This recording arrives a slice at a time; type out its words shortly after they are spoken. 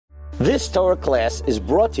This Torah class is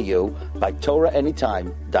brought to you by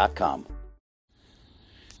TorahAnytime.com.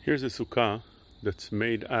 Here's a sukkah that's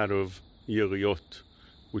made out of yeriot,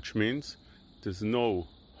 which means there's no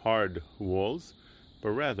hard walls, but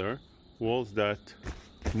rather walls that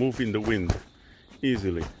move in the wind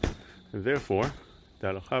easily. And therefore, the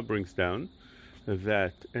halakha brings down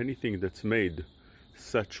that anything that's made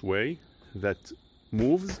such way that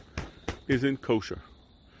moves isn't kosher.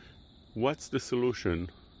 What's the solution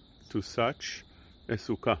to such a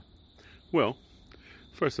sukkah? Well,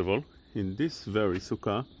 first of all, in this very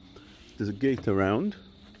sukkah, there's a gate around.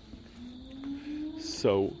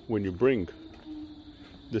 So when you bring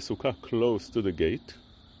the sukkah close to the gate,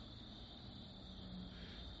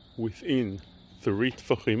 within 3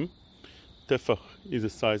 tefachim, tefach is the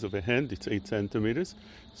size of a hand, it's 8 centimeters.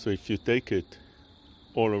 So if you take it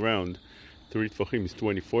all around, 3 tefachim is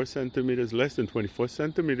 24 centimeters, less than 24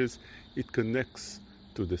 centimeters, it connects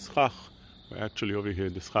to the schach. Actually over here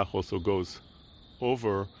the schach also goes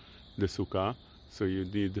over the sukkah, so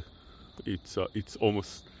it's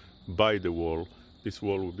almost by the wall. This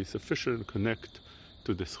wall would be sufficient to connect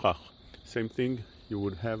to the schach. Same thing, you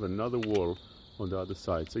would have another wall on the other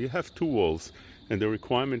side. So you have 2 walls, and the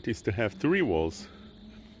requirement is to have 3 walls.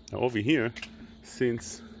 Now over here,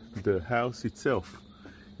 since the house itself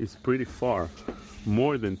is pretty far,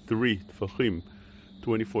 more than 3 tefachim,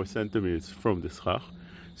 24 centimeters from the schach,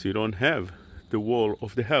 so you don't have the wall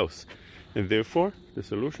of the house. And therefore, the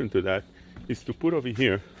solution to that is to put over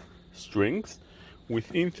here strings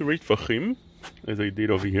within 3 tefachim, as I did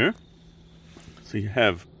over here. So you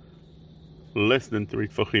have less than 3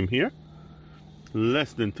 tefachim here,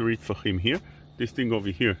 less than 3 tefachim here. This thing over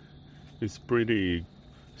here is pretty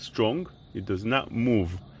strong. It does not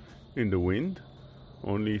move in the wind,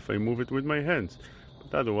 only if I move it with my hands.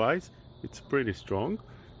 But otherwise, it's pretty strong.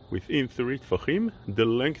 Within 3 tefachim, the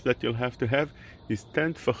length that you'll have to have is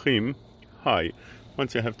 10 tefachim high.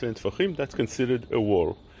 Once you have 10 tefachim, that's considered a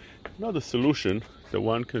wall. Another solution that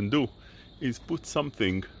one can do is put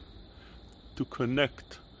something to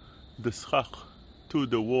connect the schach to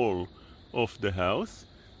the wall of the house,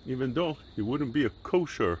 even though it wouldn't be a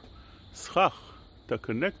kosher schach that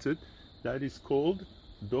connects it. That is called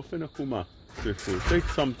dofen akuma. So if we take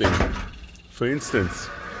something, for instance,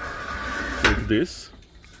 like this,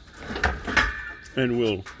 and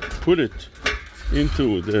we'll put it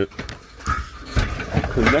into the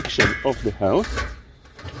connection of the house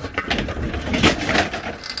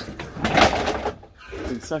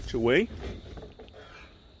in such a way,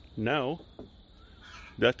 now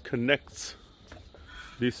that connects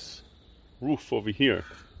this roof over here,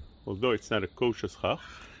 although it's not a kosher schach,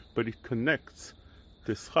 but it connects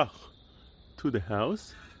the schach to the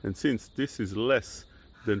house. And since this is less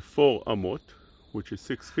than 4 amot, which is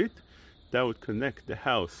 6 feet, that would connect the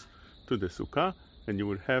house to the sukkah, and you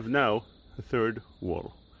would have now a 3rd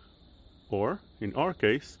wall. Or, in our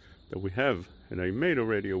case, that we have, and I made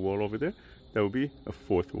already a wall over there, that would be a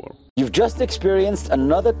 4th wall. You've just experienced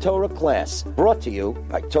another Torah class brought to you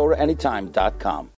by TorahAnytime.com.